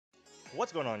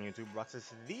What's going on YouTube?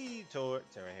 Roxas the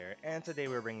Torterra here, and today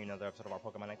we're bringing you another episode of our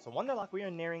Pokemon X. So Wonderlocke, we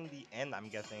are nearing the end, I'm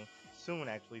guessing, soon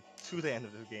actually, to the end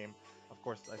of this game. Of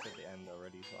course, I said the end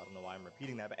already, so I don't know why I'm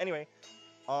repeating that. But anyway,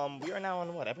 we are now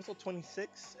on what, episode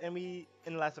 26, and we,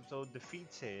 in the last episode,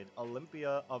 defeated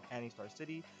Olympia of Star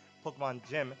City, Pokemon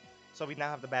Gym. So we now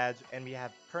have the badge, and we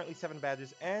have currently 7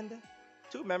 badges, and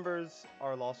 2 members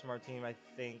are lost from our team, I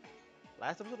think.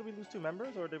 Last episode, did we lose 2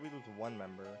 members, or did we lose 1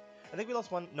 member? I think we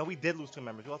lost 1. No, we did lose 2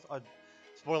 members. We lost,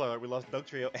 spoiler alert, we lost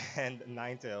Dugtrio and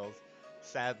Ninetales,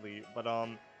 sadly. But,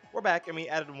 we're back, and we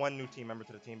added 1 new team member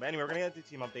to the team. But anyway, we're going to get the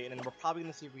team update, and then we're probably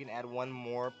going to see if we can add 1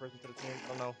 more person to the team. I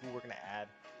don't know who we're going to add.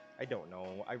 I don't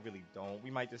know. I really don't. We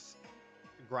might just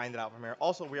grind it out from here.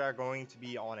 Also, we are going to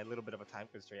be on a little bit of a time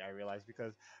constraint, I realize,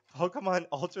 because Pokemon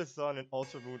Ultra Sun and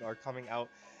Ultra Moon are coming out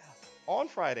on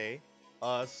Friday.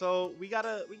 So we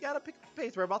gotta pick up the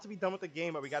pace. We're about to be done with the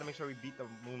game, but we gotta make sure we beat the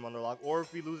Moon Wonderlocke. Or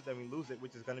if we lose it, then we lose it,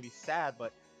 which is gonna be sad.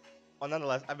 But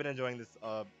nonetheless, I've been enjoying this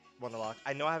Wonderlocke.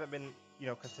 I know I haven't been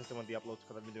consistent with the uploads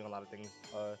because I've been doing a lot of things.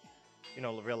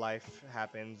 Real life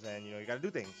happens, and you gotta do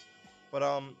things.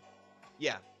 But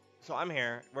yeah. So I'm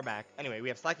here. We're back. Anyway, we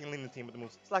have Slacking leading the team with the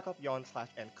moves Slack Off, Yawn, Slash,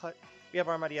 and Cut. We have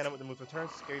Armadiana with the moves Return,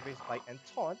 Scary Face, Bite, and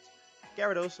Taunt.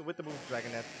 Gyarados with the moves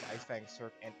Dragon Nest, Ice Fang,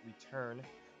 Surf, and Return.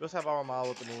 We also have our Mal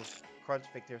with the moves Crunch,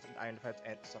 Fake Tears, and Iron Defense,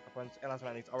 and Sucker Punch. And last but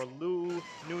not least, our new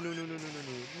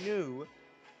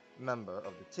member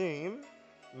of the team,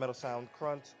 Metal Sound,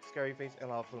 Crunch, Scary Face,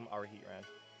 and Lava Plume, our Heat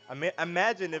Ran.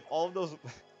 Imagine if all of those...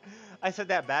 I said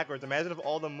that backwards. Imagine if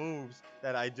all the moves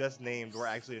that I just named were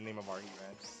actually the name of our Heat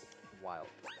Ran. Wild.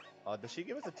 Does she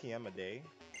give us a TM a day?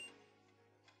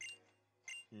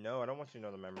 No, I don't want you to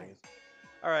know the memories.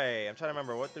 Alright, I'm trying to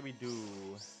remember. What did we do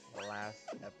last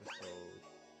episode?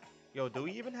 Yo, do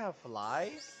we even have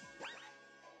Fly?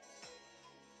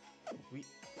 I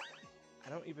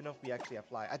don't even know if we actually have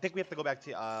Fly. I think we have to go back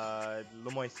to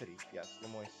Lumoy City. Yes,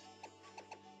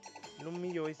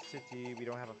 Lumoy City. We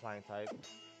don't have a flying type.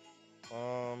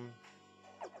 Well,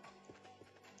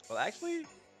 actually,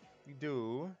 we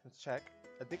do. Let's check.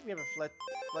 I think we have a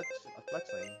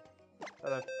Fletchling.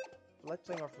 A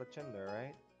Fletchling or Fletchinder,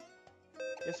 right?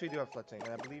 Yes, we do have Fletchling,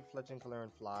 and I believe Fletchling can learn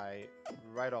Fly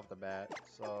right off the bat.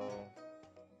 So,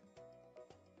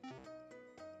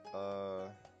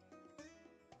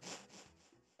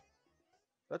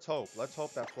 let's hope. Let's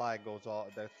hope that Fly goes all.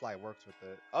 That Fly works with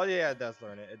it. Oh yeah, it does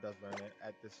learn it. It does learn it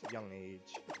at this young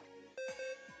age.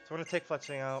 So we're gonna take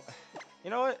Fletchling out.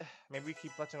 You know what? Maybe we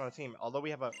keep Fletchling on the team. Although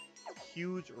we have a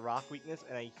huge Rock weakness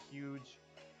and a huge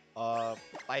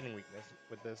fighting weakness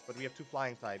with this, but we have 2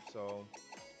 flying types, so.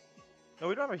 No,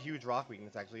 we don't have a huge Rock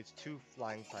weakness, actually. It's 2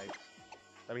 flying types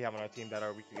that we have on our team that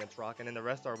are weak against Rock, and then the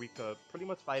rest are weak to pretty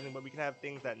much fighting, but we can have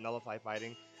things that nullify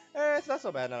fighting. It's not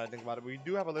so bad now that I think about it. We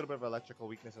do have a little bit of electrical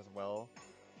weakness as well,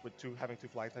 with having 2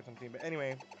 flying types on the team. But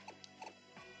anyway,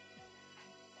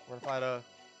 we're gonna fight a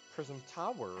Prism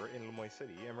Tower in Lumoy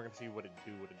City, and we're gonna see what it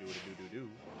do.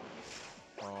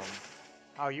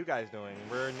 How are you guys doing?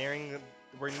 We're nearing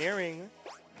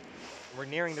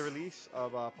the release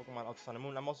of Pokemon Ultra Sun and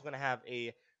Moon. I'm also going to have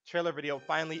a trailer video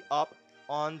finally up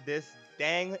on this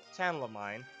dang channel of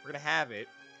mine. We're going to have it.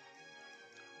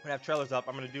 We're going to have trailers up.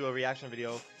 I'm going to do a reaction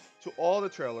video to all the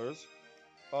trailers.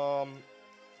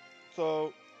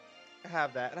 So, I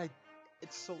have that. And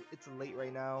it's late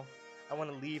right now. I want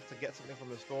to leave to get something from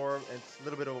the store. And it's a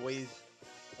little bit of a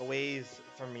ways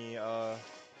for me. I'm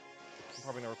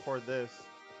probably going to record this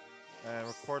and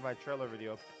record my trailer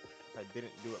video. I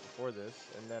didn't do it before this,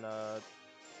 and then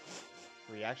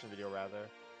reaction video rather,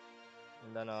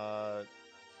 and then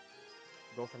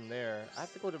go from there. I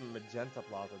have to go to Magenta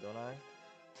Plaza, don't I?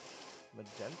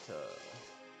 Magenta.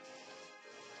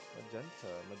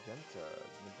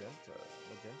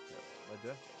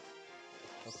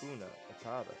 Hakuna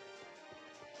Matata.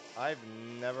 I've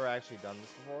never actually done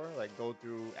this before, like go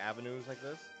through avenues like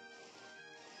this.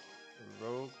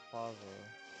 Rogue Plaza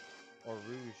or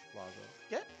Rouge Plaza.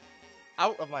 Get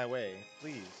out of my way,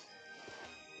 please.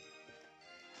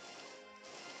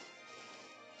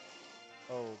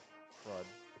 Oh, crud.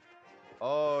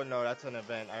 Oh, no, that's an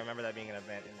event. I remember that being an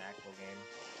event in the actual game.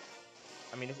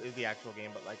 I mean, this is the actual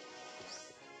game, but, like,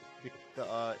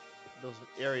 those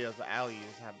areas, the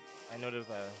alleys have... I know there was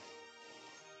a,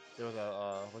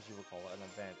 what you would call it, an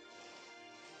event.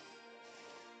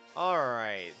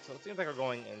 Alright, so it seems like we're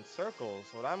going in circles.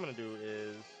 So what I'm gonna do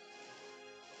is...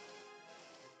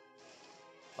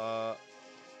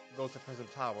 go to Prism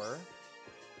Tower.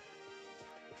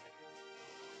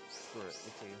 Screw it,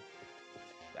 let's see.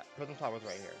 Yeah, Prism Tower's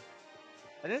right here.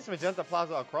 And then it's Magenta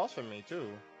Plaza across from me,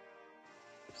 too.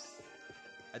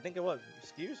 I think it was.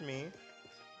 Excuse me.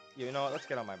 You know what? Let's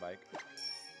get on my bike.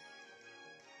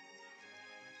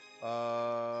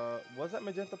 Was that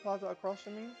Magenta Plaza across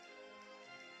from me?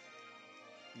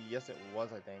 Yes, it was,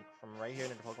 I think. From right here in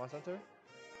the Pokemon Center.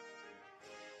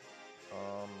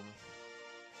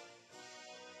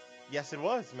 Yes, it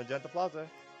was Magenta Plaza.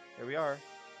 Here we are.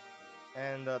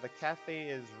 And the cafe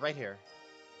is right here.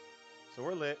 So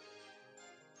we're lit.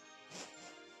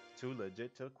 Too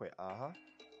legit to quit.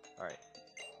 Alright.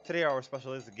 Today our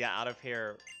special is get out of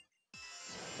here.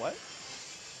 What?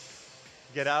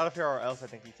 Get out of here or else, I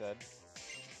think he said.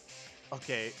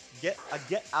 Okay. Get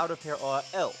out of here or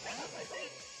else.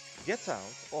 Get out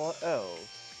or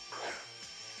else.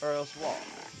 Or else what?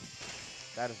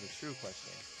 That is the true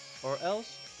question. Or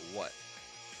else what?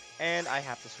 And I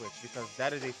have to switch because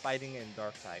that is a fighting and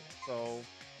dark type. So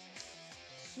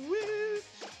switch.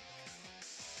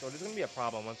 So there's gonna be a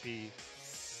problem once we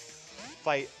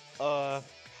fight. I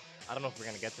don't know if we're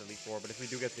gonna get to Elite Four, but if we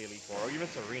do get to the Elite Four, or even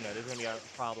Serena, there's gonna be a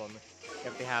problem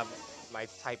if they have my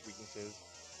type weaknesses.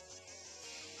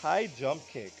 High jump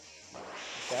kick.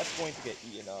 That's going to get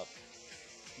eaten up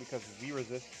because we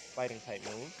resist fighting type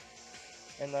moves.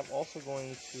 And I'm also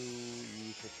going to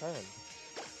use Return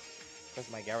because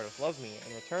my Gyarados loves me,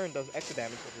 and Return does extra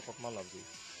damage if your Pokemon loves you.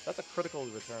 That's a critical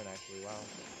Return, actually. Wow.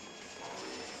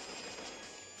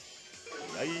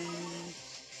 Nice.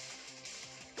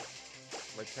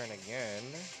 Return again.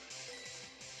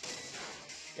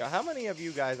 Yeah, how many of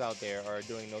you guys out there are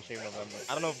doing No Shave November?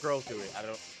 I don't know if girls do it.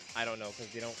 I don't know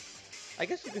because they don't. I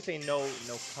guess you could say no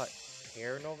cut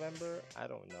hair November. I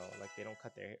don't know. Like they don't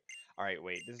cut their hair. All right,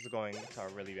 wait. This is going to a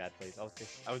really bad place.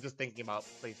 I was just thinking about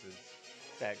places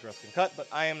that girls can cut, but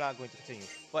I am not going to continue.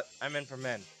 But I meant for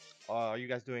men. Are you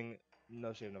guys doing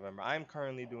No Shave November? I'm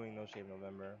currently doing No Shave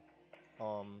November.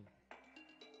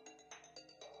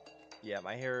 Yeah,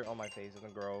 my hair on my face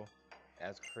doesn't grow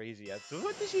as crazy as.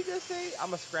 What did she just say?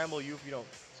 I'ma scramble you if you don't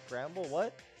scramble.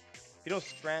 What? If you don't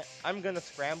I'm gonna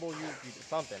scramble you if you do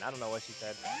something. I don't know what she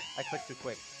said. I clicked too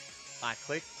quick. I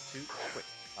clicked too quick.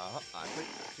 I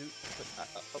clicked too quick.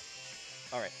 Oh.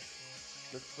 All right.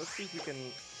 Let's see if we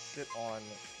can sit on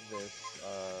this.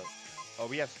 Oh,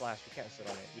 we have Slash. We can't sit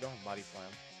on it. We don't have Body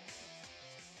Slam.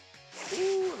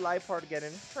 Ooh, Liepard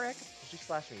getting correct. She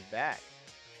slashed me back.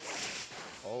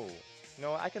 Oh. You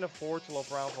know, I can afford to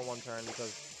loaf around for one turn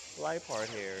because Liepard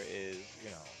here is, you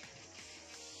know,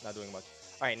 not doing much.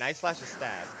 Alright, Night Slash is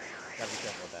stab. Gotta be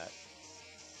careful with that.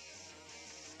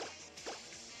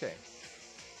 Okay.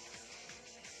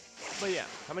 But yeah,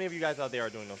 how many of you guys out there are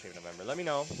doing No Shave November? Let me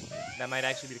know. That might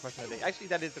actually be the question of the day. Actually,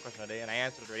 that is the question of the day, and I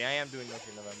answered it already. I am doing No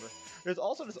Shave November. There's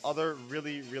also this other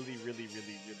really,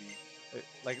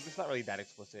 like, it's not really that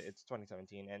explicit. It's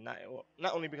 2017, and not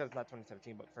only because it's not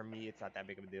 2017, but for me, it's not that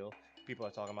big of a deal. People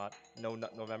are talking about No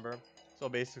Nut November. So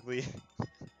basically,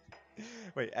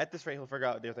 wait, at this rate, he'll figure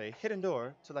out there's a hidden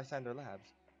door to Lysander Labs.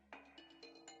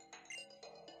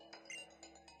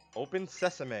 Open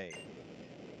Sesame.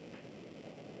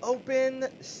 Open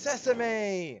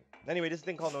Sesame! Anyway, this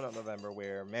thing called No Nut November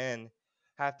where men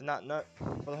have to not nut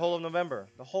for the whole of November.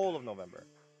 The whole of November.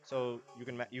 So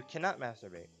you cannot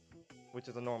masturbate, which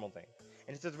is a normal thing.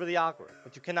 And it's just really awkward,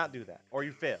 but you cannot do that, or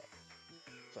you fail.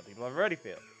 Some people have already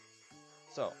failed.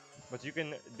 So, but you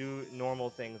can do normal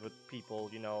things with people,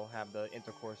 you know, have the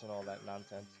intercourse and all that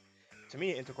nonsense. To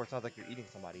me, intercourse sounds like you're eating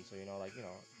somebody, so, you know, like, you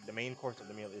know, the main course of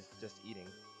the meal is just eating,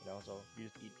 you know, so you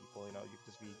just eat people, you know, you can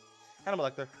just be Hannibal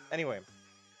Lecter. Anyway,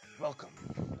 welcome.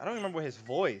 I don't remember his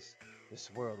voice. This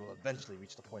world will eventually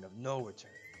reach the point of no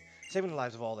return. Saving the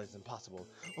lives of all is impossible.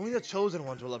 Only the chosen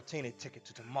ones will obtain a ticket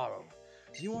to tomorrow.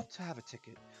 Do you want to have a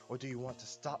ticket, or do you want to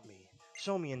stop me?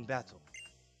 Show me in battle.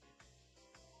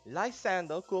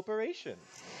 Lysander Corporation.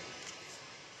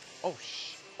 Oh,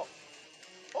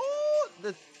 oh,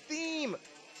 the theme.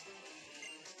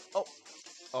 Oh,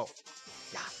 oh,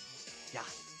 yeah, yeah,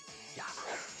 yeah,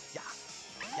 yeah,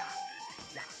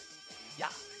 yeah, yeah,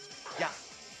 yeah,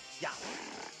 yeah, yeah,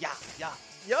 yeah, yeah.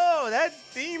 Yo, that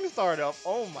theme startup.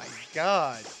 Oh my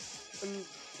god.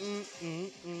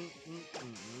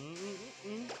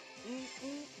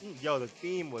 Yo, the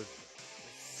theme was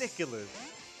ridiculous.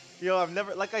 Yo, I've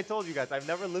never, like I told you guys, I've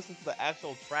never listened to the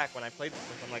actual track when I played this.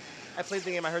 I'm like, I played the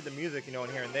game, I heard the music, you know,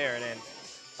 and here and there, and then,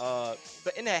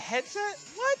 but in a headset?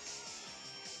 What?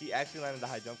 He actually landed the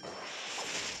high jump.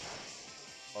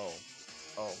 Oh,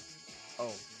 oh,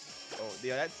 oh, oh.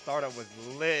 Yeah, that startup was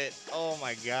lit. Oh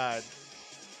my god.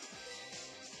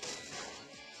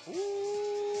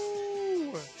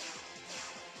 Ooh.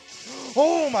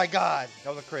 Oh my god.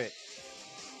 That was a crit.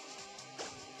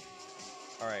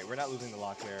 Alright, we're not losing the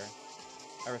lock here.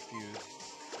 I refuse.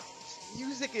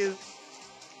 music is...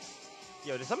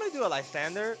 Yo, did somebody do a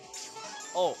Lysander?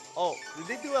 Oh, did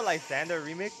they do a Lysander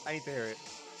remix? I need to hear it.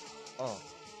 Oh.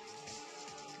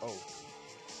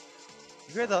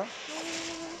 You hear the...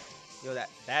 Yo,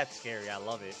 that's scary. I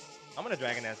love it. I'm gonna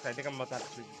Dragon Dance, 'cause I think I'm about to have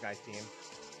to sweep this guy's team.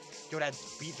 Yo, that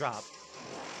beat drop.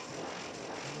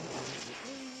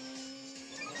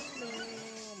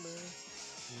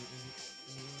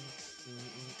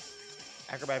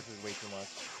 Acrobatics is way too much.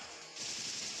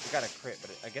 We got a crit,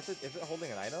 but I guess is it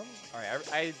holding an item? Alright,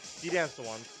 I D-danced to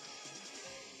once.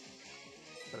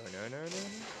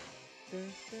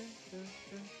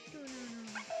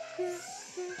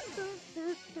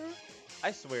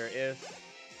 I swear,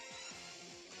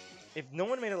 if no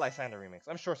one made a Lysander remix,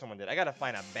 I'm sure someone did. I gotta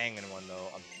find a banging one though,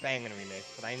 a banging remix,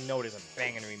 but I know there's a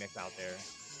banging remix out there.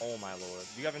 Oh my lord.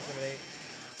 Do you have Intimidate?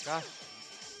 Gosh.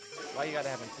 Why you gotta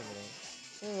have Intimidate?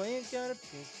 Oh, I ain't got a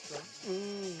pistol.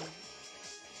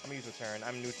 I'm gonna use Return.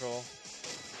 I'm neutral.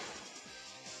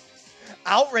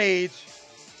 Outrage!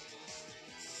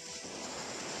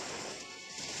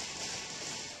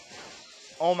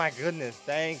 Oh my goodness,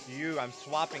 thank you. I'm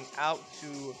swapping out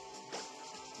to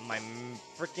my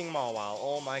freaking Mawile.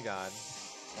 Oh my god.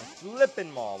 My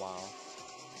flippin' Mawile.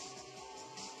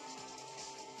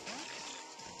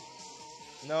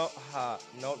 No,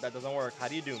 no, that doesn't work. How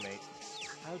do you do, mate?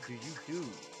 How do you do?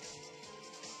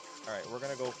 Alright, we're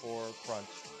gonna go for Crunch.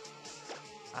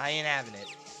 I ain't having it.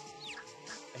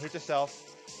 Hit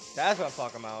yourself. That's what I'm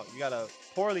talking about. You got a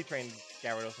poorly trained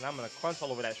Gyarados, and I'm gonna crunch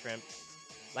all over that shrimp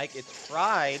like it's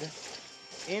fried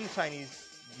in Chinese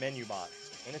menu box.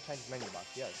 In a Chinese menu box,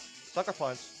 yes. Sucker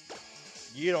Punch.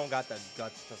 You don't got the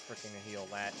guts to freaking heal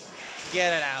that.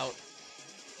 Get it out.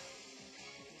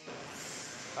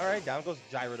 Alright, down goes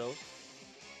Gyarados.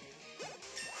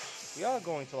 We are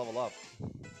going to level up.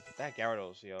 That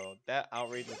Gyarados, yo. That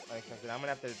outrage is unexpected. I'm gonna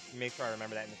have to make sure I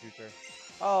remember that in the future.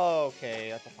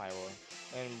 Okay, that's a Pyroar.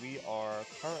 And we are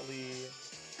currently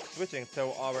switching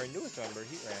to our newest member,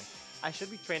 Heatran. I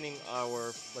should be training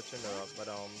our Fletchender up, but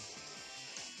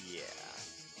yeah.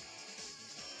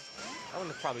 I'm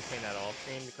gonna probably train that off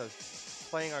screen because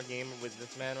playing our game with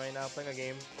this man right now, playing a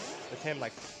game with him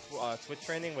like switch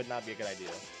training would not be a good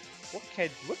idea. What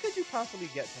could you possibly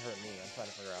get to hurt me? I'm trying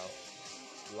to figure out.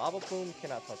 Lava Plume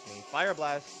cannot touch me. Fire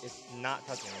Blast is not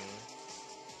touching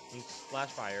me. And Splash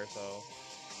Fire, so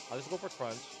I'll just go for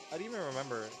Crunch. I didn't even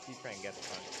remember Heatran gets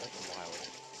Crunch. That's wild.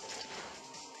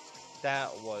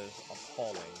 That was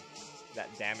appalling.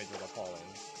 That damage was appalling.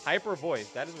 Hyper Voice,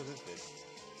 that is resisted.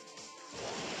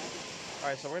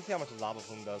 Alright, so we're gonna see how much Lava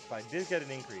Plume does, but I did get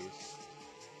an increase.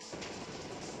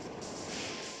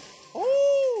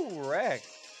 Oh, wreck!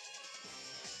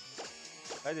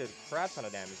 I did a crap ton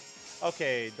of damage.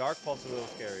 Okay, Dark Pulse is a little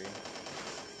scary.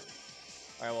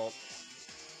 Alright, well,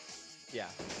 yeah.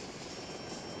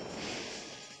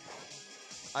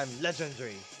 I'm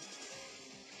legendary.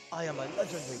 I am a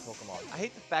legendary Pokemon. I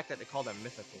hate the fact that they call them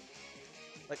mythical.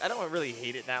 Like, I don't really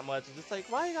hate it that much. It's just like,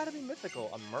 why you gotta be mythical?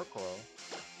 A Murkrow.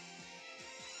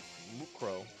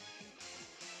 Mukrow.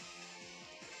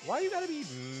 Why you gotta be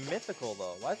mythical,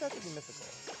 though? Why does that have to be mythical?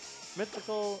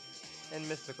 Mythical and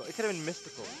mystical. It could have been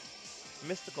mystical.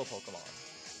 Mystical Pokemon.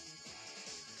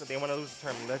 So they want to lose the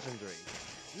term legendary.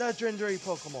 Legendary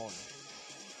Pokemon.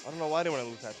 I don't know why they want to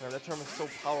lose that term. That term is so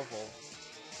powerful.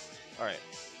 Alright.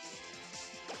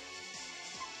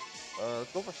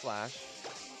 Let's go for Slash.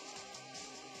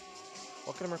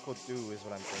 What can a Miracle do is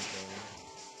what I'm thinking.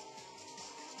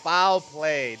 Foul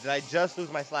play. Did I just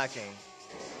lose my Slacking?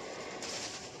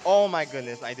 Oh my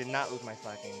goodness, I did not lose my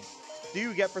Slacking. Do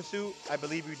you get Pursuit? I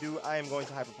believe you do. I am going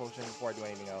to Hyper Potion before I do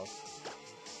anything else.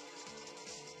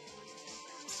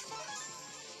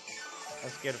 I'm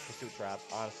scared of Pursuit Trap,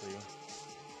 honestly.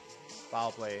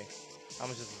 Foul play. How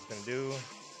much is this gonna do?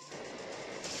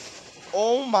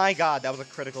 Oh my god, that was a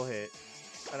critical hit.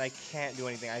 And I can't do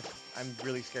anything. I'm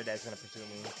really scared that it's gonna pursue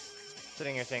me.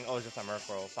 Sitting here saying, oh, it's just a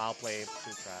Murkrow. Foul play,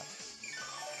 Pursuit Trap.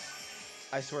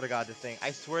 I swear to god, this thing.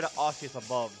 I swear to Osseous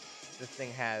above, this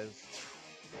thing has...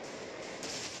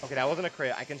 Okay, that wasn't a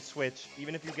crit. I can switch.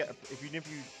 Even if you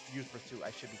use Pursuit,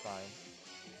 I should be fine.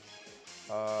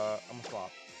 I'm gonna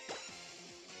swap.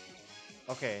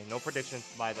 Okay, no predictions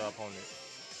by the opponent.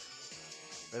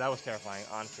 But that was terrifying.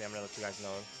 Honestly, I'm gonna let you guys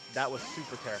know. That was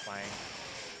super terrifying.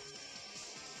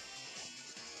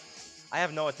 I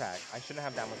have no attack. I shouldn't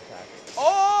have that much attack.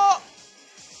 Oh!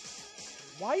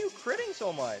 Why are you critting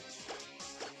so much?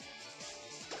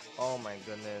 Oh my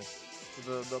goodness.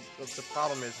 So the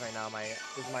problem is right now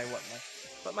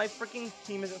but my freaking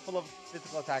team isn't full of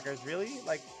physical attackers. Really?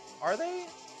 Like, are they?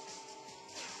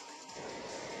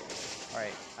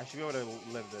 Alright, I should be able to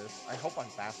live this. I hope I'm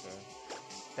faster.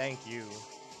 Thank you.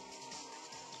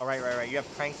 Alright, right. You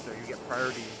have Prankster. You get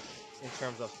priority in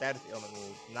terms of status ailment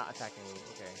moves, not attacking moves.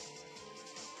 Okay.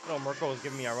 No, Mirko is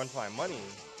giving me a run for my money.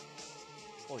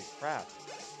 Holy crap.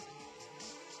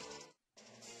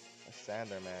 A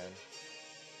Sander, man.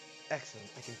 Excellent.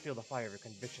 I can feel the fire of your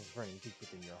convictions burning deep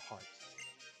within your heart.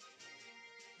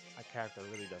 My character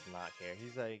really does not care.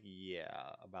 He's like,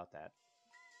 yeah, about that.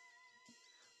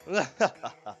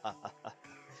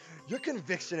 Your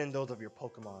conviction and those of your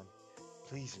Pokemon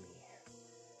please me.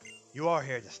 You are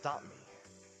here to stop me,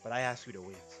 but I ask you to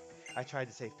wait. I tried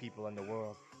to save people in the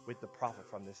world with the profit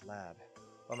from this lab,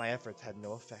 but my efforts had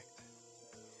no effect.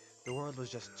 The world was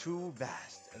just too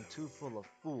vast and too full of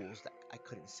fools that I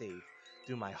couldn't save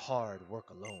through my hard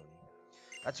work alone.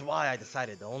 That's why I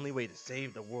decided the only way to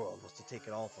save the world was to take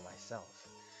it all for myself.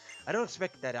 I don't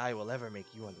expect that I will ever make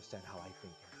you understand how I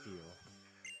think and feel.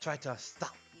 Try to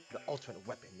stop the ultimate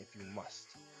weapon if you must.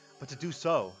 But to do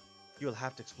so, you will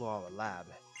have to explore our lab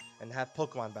and have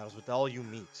Pokemon battles with all you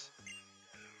meet.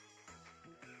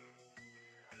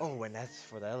 Oh, and that's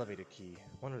for the elevator key.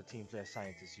 One of the team player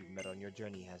scientists you've met on your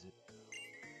journey has it.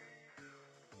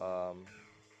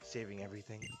 Saving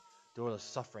everything. The world is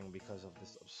suffering because of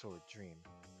this absurd dream.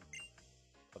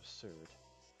 Absurd.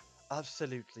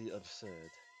 Absolutely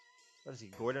absurd. What is he,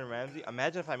 Gordon Ramsay?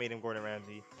 Imagine if I made him Gordon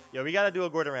Ramsay. Yo, we gotta do a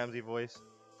Gordon Ramsay voice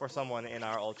for someone in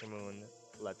our Ultra Moon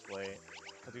Let's Play.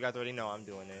 Because you guys already know I'm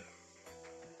doing it.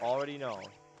 Already know.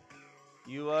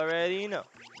 You already know.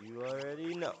 You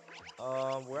already know.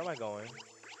 Where am I going?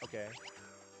 Okay.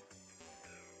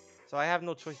 So I have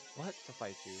no choice but to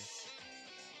fight you.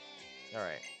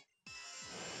 Alright.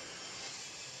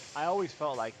 I always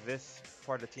felt like this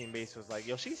part of the team base was like,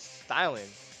 yo, she's styling.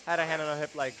 Had a hand on her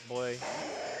hip like, boy,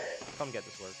 come get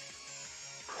this work.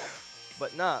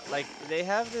 But nah, like, they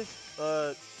have this,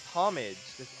 homage,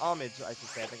 I should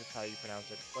say, I think that's how you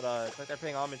pronounce it. But, it's like they're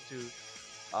paying homage to,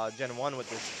 Gen 1 with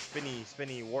this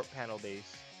spinny warp panel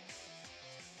base.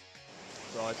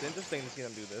 So it's interesting to see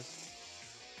them do this.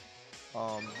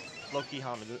 Low-key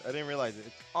homage. I didn't realize it.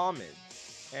 It's homage.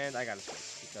 And I gotta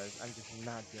switch because I'm just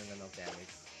not doing enough damage.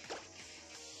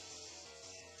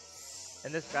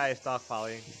 And this guy is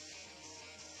stockpiling.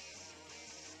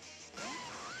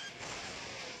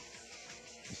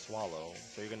 Swallow.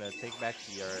 So you're gonna take back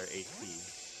your HP.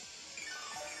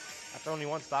 After only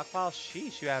one stockpile?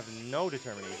 Sheesh, you have no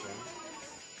determination.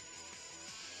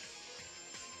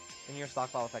 And your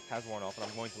stockpile effect has worn off, and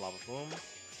I'm going to Lava Plume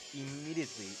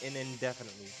immediately and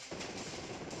indefinitely.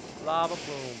 Lava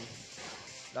Plume.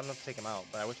 Not enough to take him out,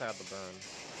 but I wish I had the burn.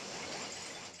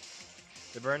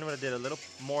 The burn would have did a little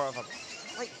more of a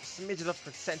slight smidgen of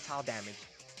percentile damage.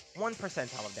 1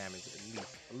 percentile of damage at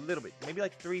least. A little bit. Maybe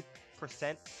like 3%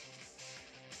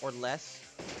 or less.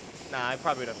 Nah, I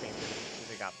probably would have fainted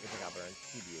if it got burned.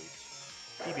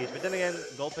 TBH. But then again,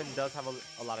 Gulpin does have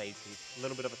a lot of HP. A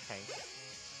little bit of a tank.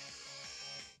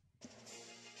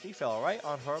 He fell right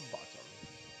on her bottom.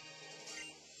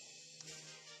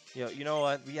 Yo, you know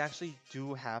what? We actually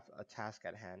do have a task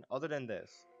at hand. Other than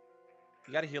this,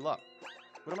 you gotta heal up.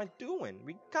 What am I doing?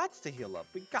 We got to heal up.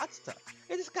 We got to.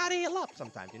 You just gotta heal up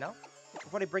sometimes, you know?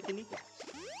 Before they break your kneecaps.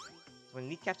 So when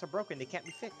kneecaps are broken, they can't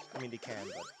be fixed. I mean, they can,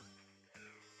 but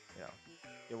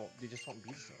you know, they just won't be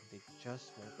the same. They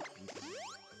just won't be the same.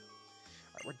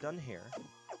 Alright, we're done here.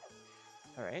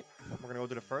 Alright, we're gonna go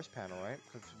to the first panel, right?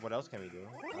 Because what else can we do?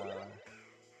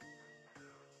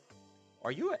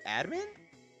 Are you an admin?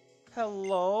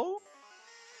 Hello?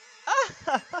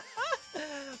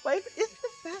 Wife is the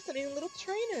fascinating little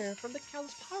trainer from the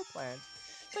KALOS power plant.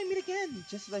 So I meet again,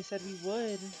 just as I said we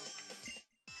would.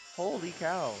 Holy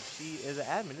cow, she is an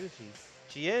admin, isn't she?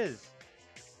 She is.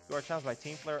 You are challenged by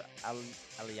Team Flare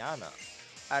Aliana.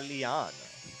 Aliana.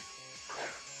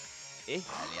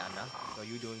 Aliana, what are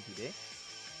you doing today?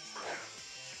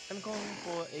 I'm going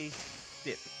for a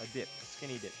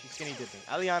skinny dip. She's skinny dipping.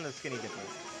 Aliana's skinny dipping.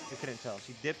 You couldn't tell.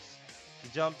 She dips, she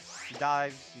jumps, she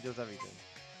dives, she does everything.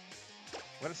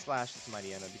 I'm gonna slash this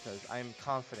Mightyena because I'm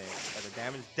confident that the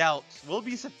damage dealt will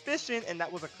be sufficient, and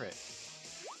that was a crit.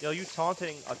 Yo, you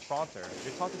taunting a Taunter.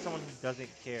 You're taunting someone who doesn't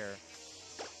care.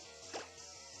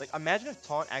 Like, imagine if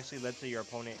taunt actually led to your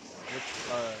opponent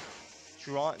with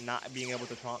Truant not being able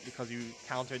to taunt because you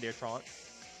countered their taunt.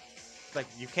 It's like,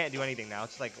 you can't do anything now.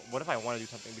 It's like, what if I want to do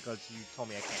something because you told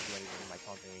me I can't do anything by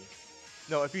taunting me?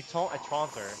 No, if you taunt a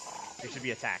Taunter, you should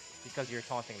be attacked because you're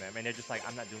taunting them, and they're just like,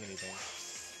 I'm not doing anything.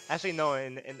 Actually, no,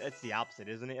 and it's the opposite,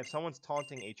 isn't it? If someone's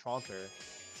taunting a Taunter,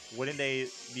 wouldn't they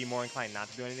be more inclined not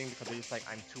to do anything because they're just like,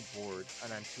 I'm too bored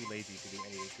and I'm too lazy to do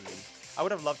anything to you? I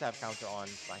would have loved to have counter on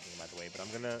slacking, by the way, but I'm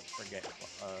gonna forget.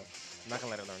 I'm not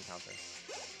gonna let it learn counter.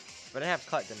 If I didn't have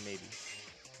cut, then maybe.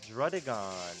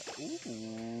 Drudigon.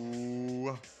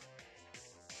 Ooh.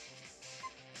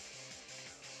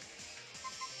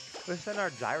 Let's send our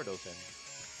Gyarados in.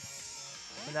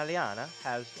 And Aliana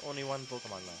has only one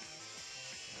Pokemon left.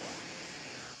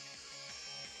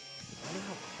 I wonder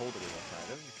how cold it is outside.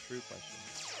 That is a true question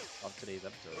of today's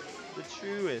episode. The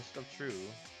truest of true.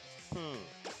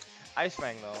 Ice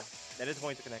Fang though. That is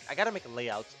going to connect. I gotta make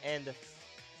layouts and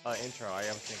intro. I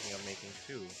am thinking of making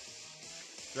too.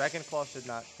 Dragon Claw should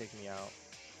not take me out.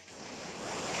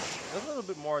 It was a little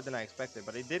bit more than I expected,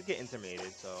 but it did get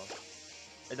intimidated, so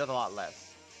it does a lot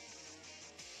less.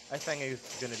 Ice Fang is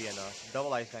gonna be enough.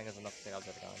 Double Ice Fang is enough to take out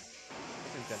Drudigon.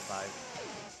 This is Gen 5.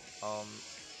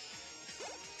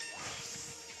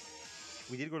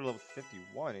 We did go to level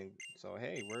 51, and so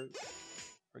hey, we're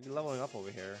leveling up over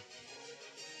here.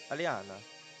 Aliana,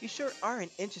 you sure are an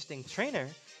interesting trainer.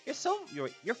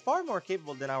 You're far more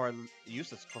capable than our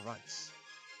useless grunts.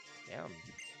 Damn.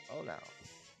 Oh now.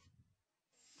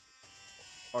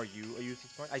 Are you a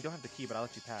useless grunt? I don't have the key, but I'll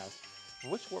let you pass.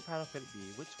 Which warp panel could it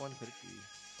be? Which one could it be?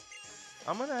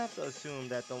 I'm gonna have to assume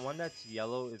that the one that's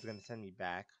yellow is gonna send me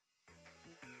back.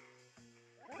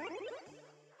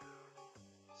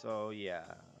 So yeah,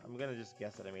 I'm gonna just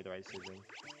guess that I made the right decision.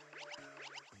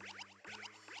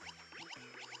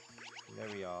 There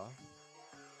we are.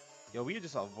 Yo, we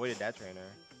just avoided that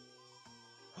trainer.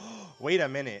 Wait a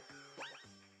minute.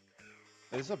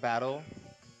 Is this a battle?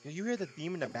 Did you hear the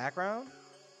theme in the background?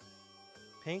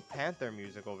 Pink Panther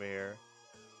music over here.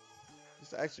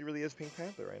 This actually really is Pink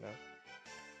Panther right now.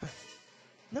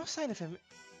 No sign of him.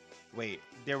 Wait,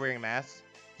 they're wearing masks?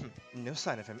 No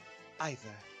sign of him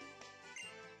either.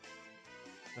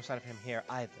 No sign of him here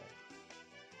either.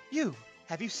 You!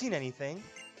 Have you seen anything?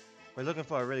 We're looking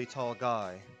for a really tall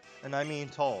guy. And I mean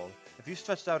tall. If you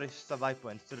stretched out a Viper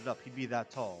and stood it up, he'd be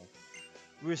that tall.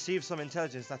 We received some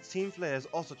intelligence that Team Flare is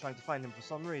also trying to find him for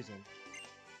some reason.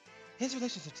 His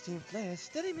relationship to Team Flare is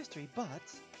still a mystery, but...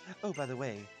 Oh, by the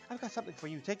way, I've got something for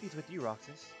you. Take these with you,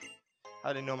 Roxas.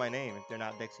 How do they know my name if they're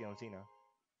not Dexy and Tina?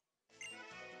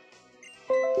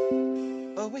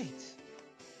 Oh, wait.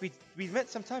 We met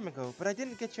some time ago, but I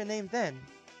didn't get your name then.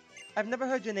 I've never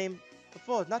heard your name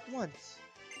before, not once.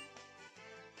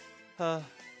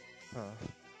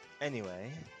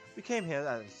 Anyway, we came here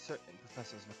at a certain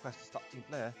professor's request to stop Team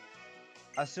Flare.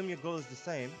 I assume your goal is the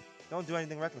same. Don't do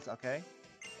anything reckless, okay?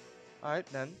 Alright,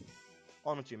 then.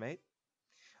 On with you, mate.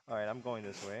 Alright, I'm going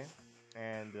this way.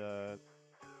 And,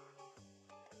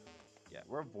 yeah,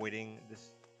 we're avoiding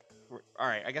this.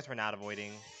 Alright, I guess we're not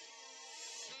avoiding.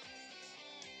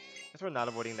 I guess we're not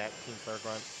avoiding that Team Flare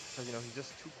grunt. Because, you know, he's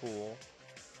just too cool.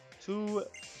 Two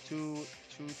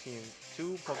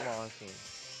Pokemon on his team.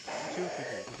 Two.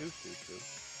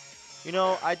 You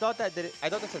know, I thought that said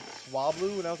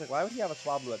Swablu, and I was like, why would he have a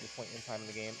Swablu at this point in time in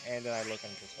the game? And then I look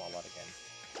into Swablu again.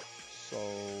 So,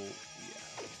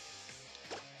 yeah.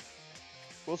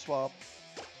 We'll swap.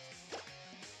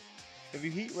 If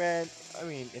you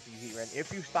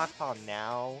if you stockpile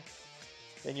now,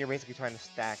 then you're basically trying to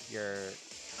stack your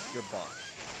buff.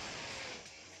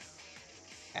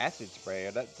 Acid spray.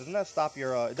 Doesn't that stop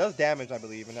your? It does damage, I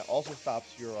believe, and it also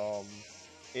stops your.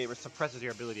 It suppresses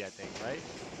your ability, I think, right?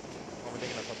 Or we're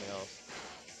thinking of something else.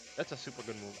 That's a super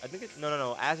good move. I think it.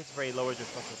 No. Acid spray lowers your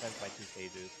special defense by 2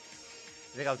 stages.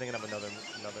 I think I was thinking of another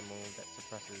move that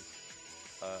suppresses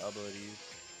abilities.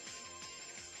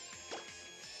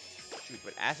 Shoot,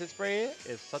 but acid spray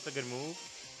is such a good move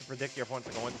to predict your opponent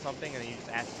to go into something, and then you just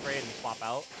acid spray it and you swap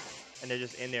out, and they're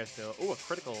just in there still. Ooh, a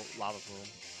critical lava plume.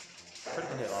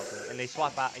 Critical hit lava plume. And they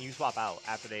swap out, and you swap out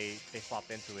after they swap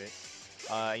into it.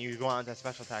 And you go on to a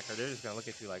special attacker, they're just gonna look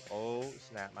at you like, oh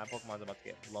snap, my Pokemon's about to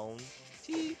get blown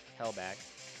hell back.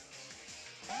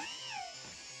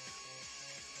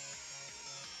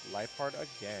 Life Heart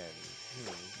again.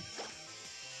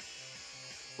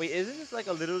 Wait, isn't this like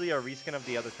literally a reskin of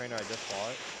the other trainer I just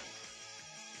fought?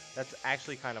 That's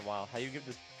actually kind of wild. How you give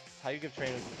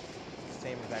trainers the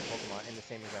same exact Pokemon in the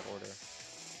same exact order.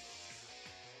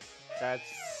 That's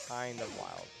kind of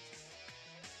wild.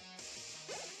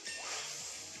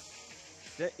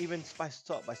 They're even spiced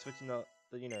up by switching the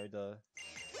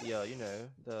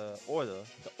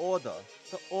order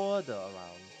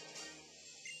around.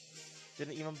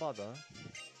 Didn't even bother.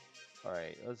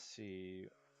 Alright, let's see.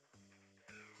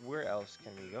 Where else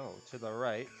can we go? To the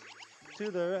right.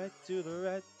 To the right, to the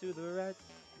right, to the right.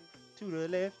 To the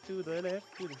left, to the left,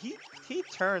 to the... He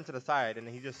turned to the side and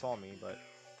he just saw me, but...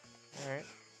 Alright.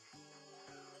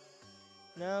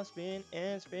 Now spin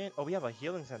and spin. Oh, we have a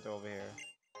healing center over here.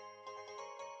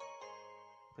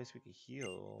 Place we could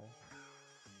heal.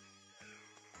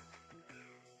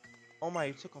 Oh my,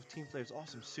 you took off Team Flare's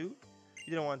awesome suit?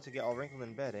 You didn't want it to get all wrinkled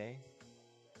in bed, eh?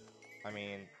 I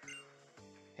mean,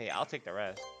 hey, I'll take the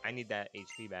rest. I need that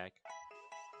HP back.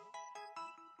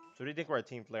 So do you think we're a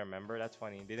Team Flare member? That's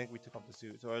funny. They think we took off the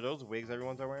suit. So are those wigs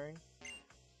everyone's are wearing?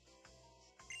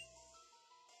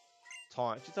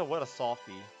 Taunt. She said, what a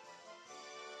softie.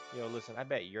 Yo, listen, I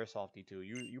bet you're softy too.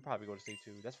 You probably go to sleep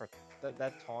too. That's for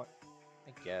that taunt,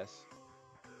 I guess.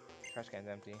 Trash can's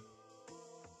empty.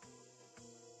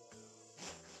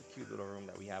 It's a cute little room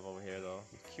that we have over here though.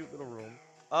 Cute little room.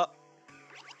 Up.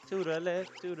 To the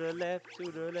left, to the left,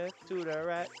 to the left, to the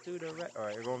right, to the right.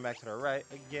 Alright, we're going back to the right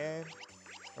again.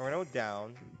 And we're no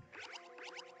down.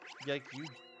 Like, you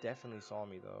definitely saw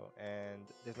me though. And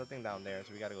there's nothing down there,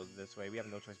 so we gotta go this way. We have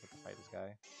no choice but to fight this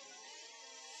guy.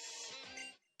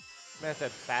 Man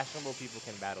said fashionable people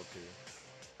can battle too.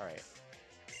 Alright.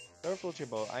 Never float your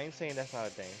boat. I ain't saying that's not a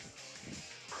thing.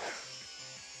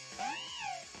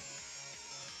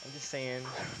 I'm just saying.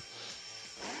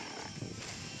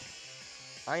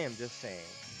 I am just saying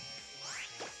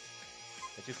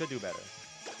that you could do better.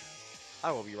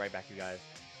 I will be right back, you guys.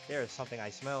 There is something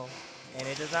I smell, and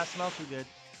it does not smell too good.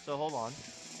 So hold on.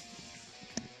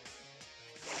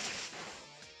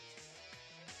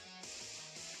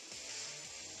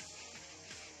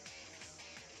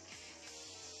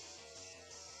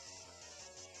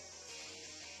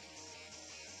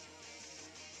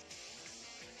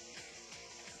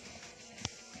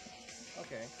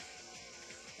 Okay.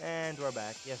 And we're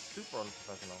back. Yes, super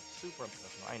unprofessional. Super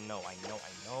unprofessional. I know.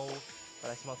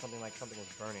 But I smelled something like something was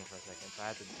burning for a second. So I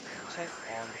had to check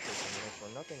on the kitchen to make sure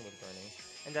nothing was burning.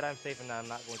 And that I'm safe and that I'm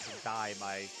not going to die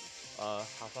by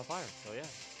house on fire. So yeah.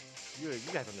 You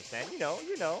guys understand. You know.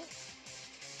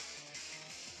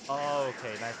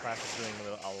 Okay, nice flash was doing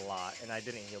a lot. And I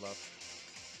didn't heal up.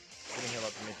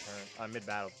 Mid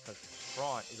battle because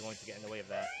Front is going to get in the way of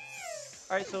that.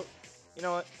 Alright, so you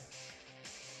know what?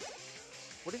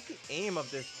 What is the aim of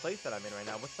this place that I'm in right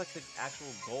now? What's like the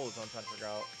actual goal is what I'm trying to figure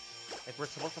out. Like we're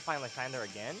supposed to find Lysander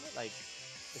again? Like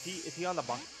is he on the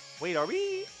box? Wait, are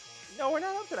we? No, we're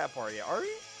not up to that part yet, are we?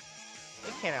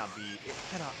 It cannot be. It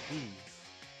cannot be.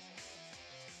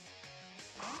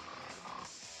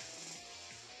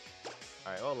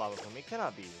 Alright, oh lava from me. It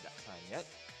cannot be that time yet.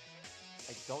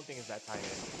 I don't think it's that time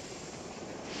yet.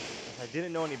 If I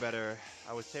didn't know any better,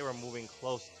 I would say we're moving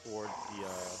close towards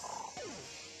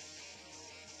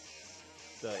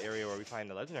the area where we find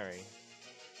the legendary.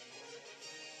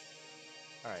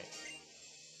 Alright.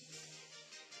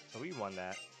 So we won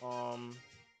that. I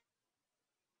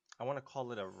want to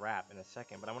call it a wrap in a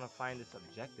second, but I want to find this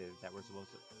objective that we're supposed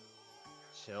to...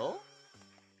 Chill?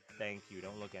 Thank you,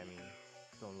 don't look at me.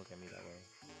 Don't look at me that way.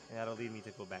 And that'll lead me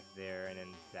to go back there and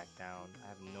then back down. I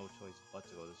have no choice but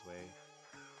to go this way.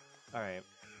 Alright.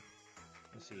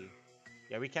 Let's see.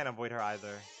 Yeah, we can't avoid her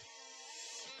either.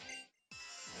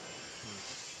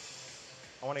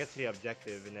 I want to get to the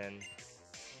objective and then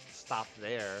stop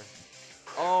there.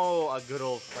 Oh, a good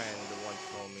old friend once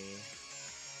told me.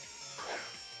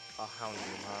 A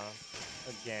Houndoom, huh?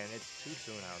 Again, it's too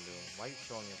soon, Houndoom. Why are you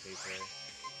showing your face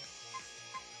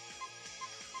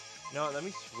there? No, let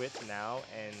me switch now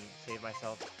and save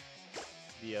myself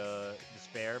the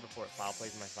despair before it foul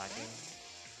plays my slacking.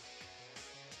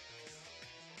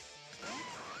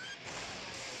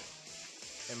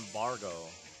 Embargo.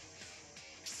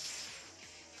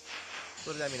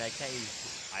 What does that mean? I can't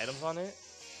use items on it?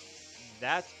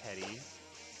 That's petty.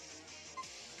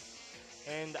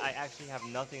 And I actually have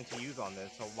nothing to use on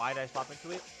this, so why did I swap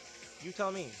into it? You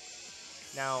tell me.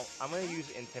 Now, I'm going to use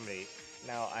Intimidate.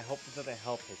 Now, I hope this doesn't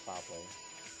help his foul play.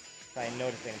 So I know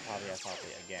this thing probably has foul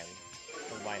play again.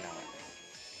 So why not?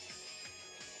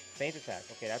 Feint attack.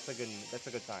 Okay, that's a good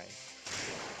sign.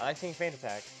 I like seeing feint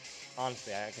attack.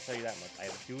 Honestly, I can tell you that much. I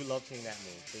do love seeing that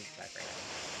move. Feint attack right now.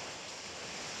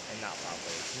 And not foul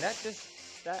play. And that just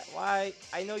why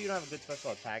I know you don't have a good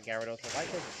special attack, Gyarados, so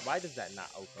why does that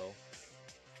not Oko?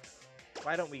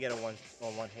 Why don't we get a one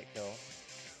hit kill?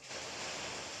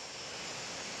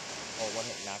 Or one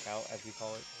hit knockout, as we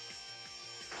call it.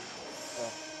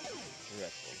 Oh,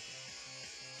 dreadful.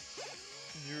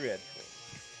 Dreadful.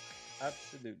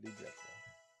 Absolutely dreadful.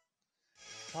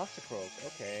 Toxicroak,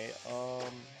 okay.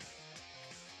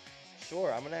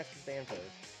 Sure, I'm gonna actually stay in for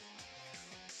this.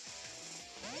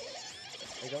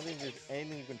 I don't think there's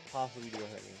anything you can possibly do to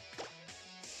hurt me.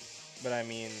 But I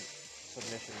mean,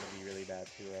 submission would be really bad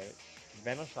too, right?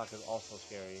 Venom Shock is also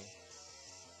scary.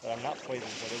 But I'm not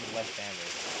poisoned, so it is less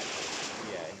damage.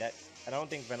 Yeah, and that I don't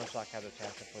think Venom Shock has a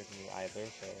chance to poison me either,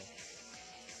 so...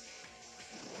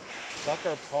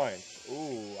 Sucker Punch.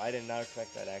 Ooh, I did not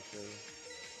expect that actually.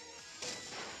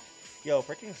 Yo,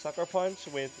 freaking Sucker Punch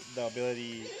with the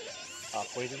ability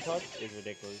Poison Touch is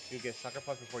ridiculous. You get Sucker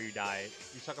Punch before you die.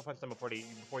 You Sucker Punch them before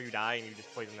you die, and you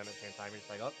just poison them at the same time. You're just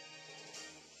like, oh. I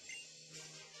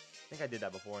think I did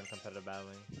that before in competitive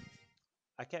battling.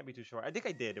 I can't be too sure. I think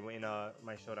I did in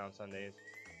my Showdown Sundays,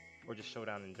 or just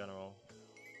Showdown in general.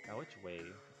 Now which way?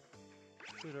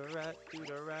 To the right, to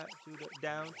the right, to the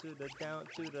down, to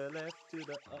the left, to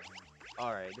the up.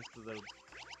 All right, this is a little.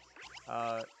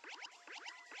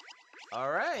 All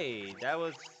right, that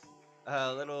was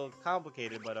a little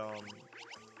complicated, but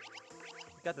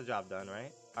got the job done,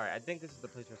 right? All right, I think this is the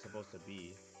place we're supposed to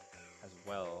be, as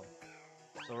well.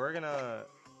 So we're gonna.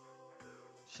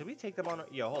 Should we take them on?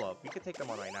 Yo, hold up. We could take them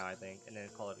on right now, I think, and then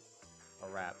call it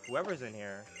a wrap. Whoever's in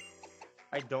here,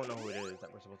 I don't know who it is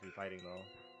that we're supposed to be fighting though.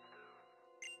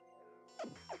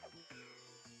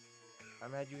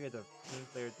 I'm mad you hear the team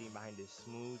player theme behind this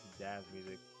smooth jazz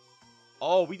music.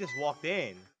 Oh, we just walked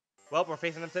in. Well, we're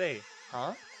facing them today.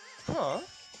 Huh? Huh?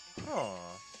 Huh?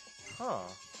 Huh?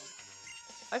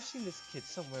 I've seen this kid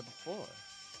somewhere before.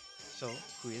 So,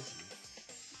 who is he?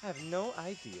 I have no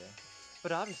idea.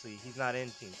 But obviously, he's not in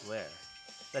Team Flare.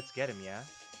 Let's get him, yeah?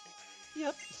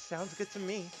 Yep, sounds good to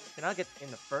me. Then I'll get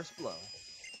in the first blow.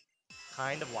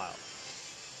 Kind of wild.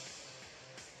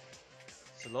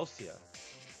 Celosia.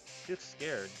 She looks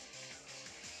scared.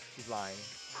 She's lying.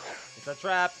 It's a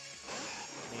trap!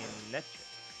 Minetric.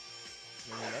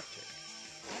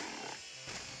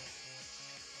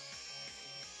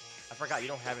 I forgot you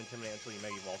don't have Intimidate until you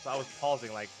Mega Evolve, so I was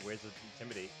pausing like, where's the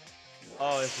Intimidate?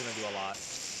 Oh, it's gonna do a lot.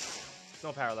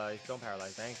 Don't paralyze,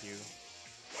 thank you.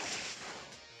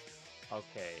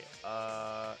 Okay,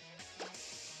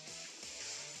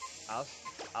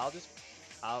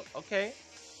 okay.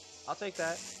 I'll take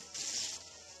that.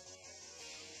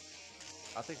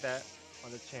 I'll take that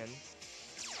on the chin.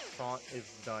 Taunt is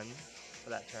done for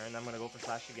that turn. I'm gonna go for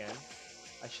Slash again.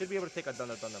 I should be able to take a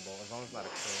Thunderbolt as long as it's not a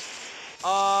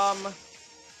crit.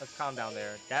 Let's calm down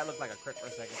there. That looked like a crit for a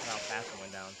second because how fast it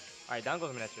went down. Alright, down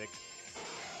goes Minetric.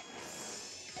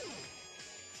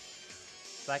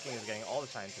 Slacking is getting all the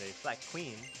shine today. Slack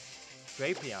Queen.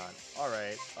 Drapion.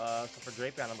 Alright, so for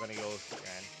Drapion, I'm gonna go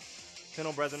Sweetran.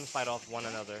 Sinnoh Brethren fight off one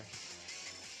another.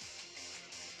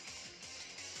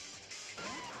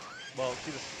 Well,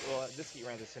 this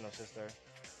Heatran's a Sinnoh sister.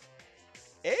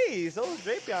 Hey, so is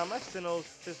Drapion, my Sinnoh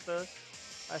sister.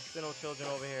 My Sinnoh children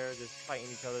over here just fighting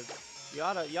each other.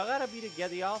 Y'all gotta be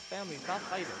together, y'all family. Stop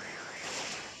fighting.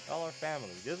 Y'all are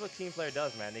family. This is what Team Player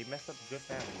does, man. They messed up a good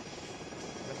family.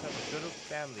 They messed up a good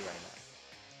family right now.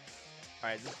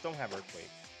 Alright, just don't have Earthquake.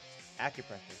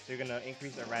 Acupressure. So you're gonna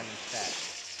increase a random stat.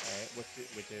 Alright,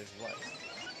 which is what?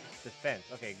 Defense.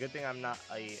 Okay, good thing I'm not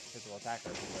a physical attacker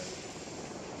because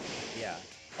yeah,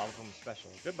 Bobble Boom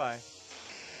special. Goodbye.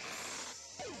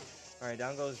 Alright,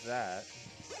 down goes that.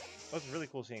 It was really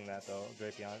cool seeing that though,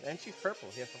 Drapion. And she's purple,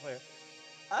 he has to play her.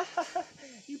 Ah,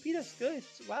 you beat us good.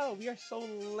 Wow, we are so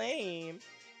lame.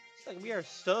 It's like we are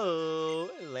so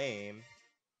lame.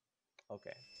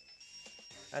 Okay.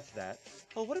 That's that.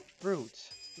 Oh, what a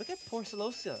brute. Look at poor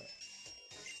Celosia.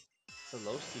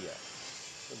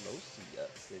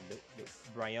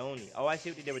 Bryony. Oh, I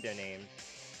see what they did with their names.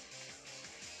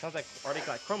 Sounds like, are they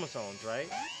like chromosomes, right?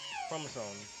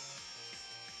 Chromosomes.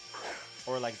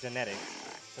 Or like genetics.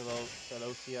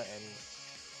 Celosia and...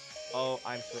 Oh,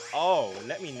 oh,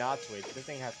 let me not switch. This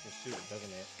thing has Pursuit, doesn't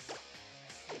it?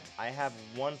 I have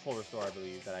one full restore, I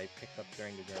believe, that I picked up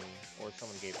during the journey. Or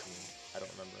someone gave to me. I don't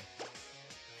remember.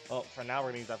 Well, for now,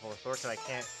 we're gonna use that full restore, because I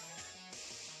can't...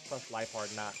 Plus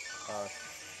Lifehard not,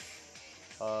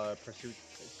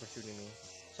 pursuing me.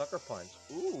 Sucker Punch.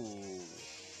 Ooh.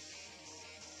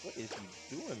 What is he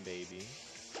doing, baby?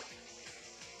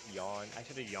 Yawn. I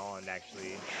should have yawned,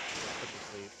 actually. Put to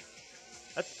sleep.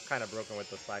 That's kind of broken with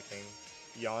the slacking.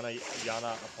 Yana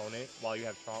opponent while you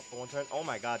have Trump for one turn. Oh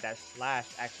my god, that slash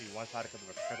actually one-sided because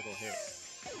of a critical hit.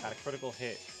 Got a critical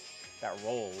hit that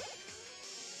rolls.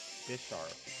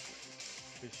 Bisharp.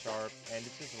 And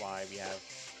this is why we have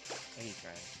Any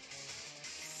Trend.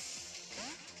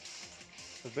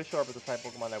 Because Bisharp is the type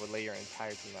Pokemon that would lay your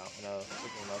entire team out in a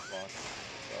freaking Nuzlocke.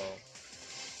 So.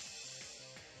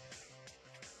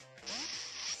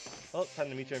 Oh, time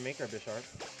to meet your maker, Bisharp.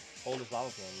 Hold this lava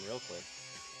flame real quick.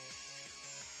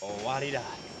 Oh, Warida.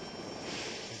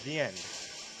 It's the end.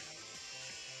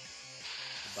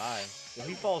 Goodbye. Well,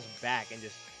 he falls back and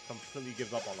just completely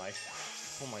gives up on life.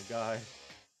 Oh my god.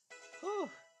 Oh,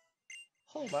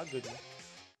 oh my goodness.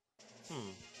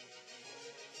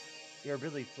 Your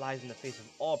ability flies in the face of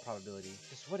all probability.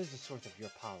 Just what is the source of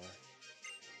your power?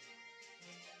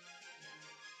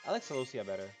 I like Celosia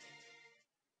better.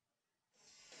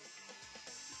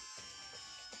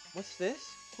 What's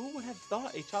this? Who would have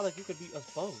thought a child like you could beat us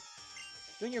both?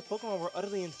 You and your Pokemon were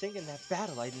utterly in sync in that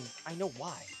battle. I know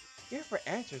why. You're here for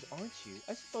answers, aren't you?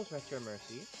 I suppose we're at your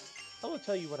mercy. I will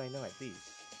tell you what I know at least.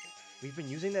 We've been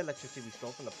using the electricity we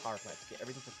stole from the power plant to get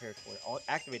everything prepared for it,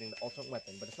 activating the ultimate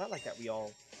weapon, but it's not like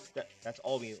that's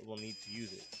all we will need to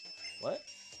use it. What?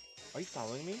 Are you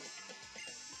following me?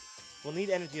 We'll need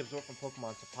energy absorbed from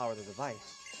Pokemon to power the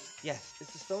device. Yes,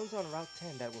 it's the stones on Route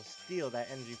 10 that will steal that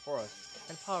energy for us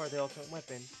and power the ultimate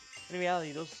weapon. In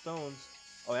reality, those stones...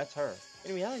 Oh, that's her.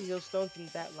 In reality, those stones in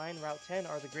that line Route 10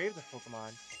 are the graves of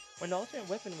Pokemon. When the ultimate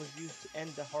weapon was used to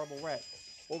end the horrible wreck,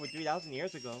 over 3,000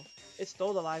 years ago, it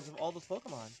stole the lives of all those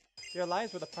Pokemon. Their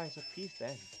lives were the price of peace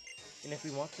then. And if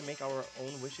we want to make our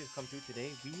own wishes come true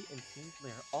today, we in Team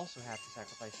Slayer also have to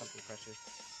sacrifice something precious.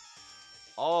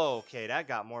 Okay, that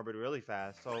got morbid really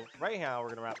fast. So right now, we're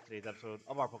going to wrap today's episode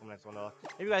of our Pokemon X Wonderlocke.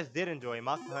 If you guys did enjoy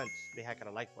Mock Hunts, they heck out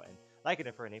a like button. Like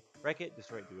it for a name, wreck it,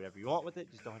 destroy it, do whatever you want with it.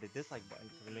 Just don't hit the dislike button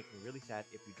because it'll make me really sad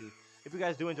if you do. If you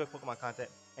guys do enjoy Pokemon content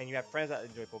and you have friends that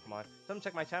enjoy Pokemon, come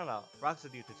check my channel out,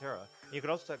 RoxasTheTorterra. And you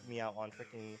can also check me out on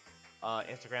freaking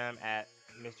Instagram at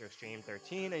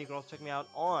MrExtreme13, and you can also check me out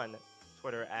on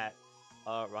Twitter at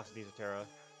RoxasTheTorterra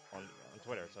on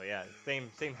Twitter. So yeah,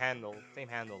 same handle and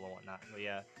whatnot. So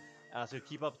yeah, so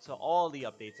keep up to all the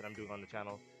updates that I'm doing on the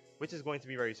channel, which is going to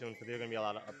be very soon because there are going to be a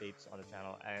lot of updates on the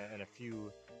channel in a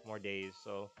few more days.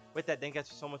 So with that, thank you guys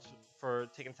so much for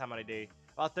taking time out of your day.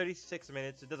 About 36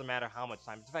 minutes. It doesn't matter how much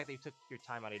time. It's the fact that you took your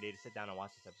time out of your day to sit down and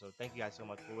watch this episode. Thank you guys so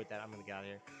much. But with that, I'm going to get out of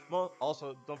here. Well,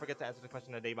 also, don't forget to answer the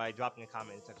question of the day by dropping a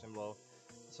comment in the section below.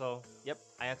 So, yep,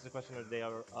 I answered the question of the day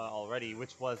already,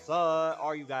 which was,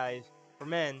 are you guys, for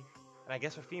men, and I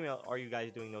guess for female, are you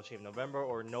guys doing no shave November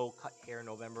or no cut hair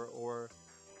November or,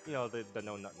 you know, the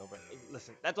no nut November?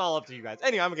 Listen, that's all up to you guys.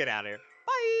 Anyway, I'm going to get out of here.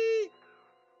 Bye!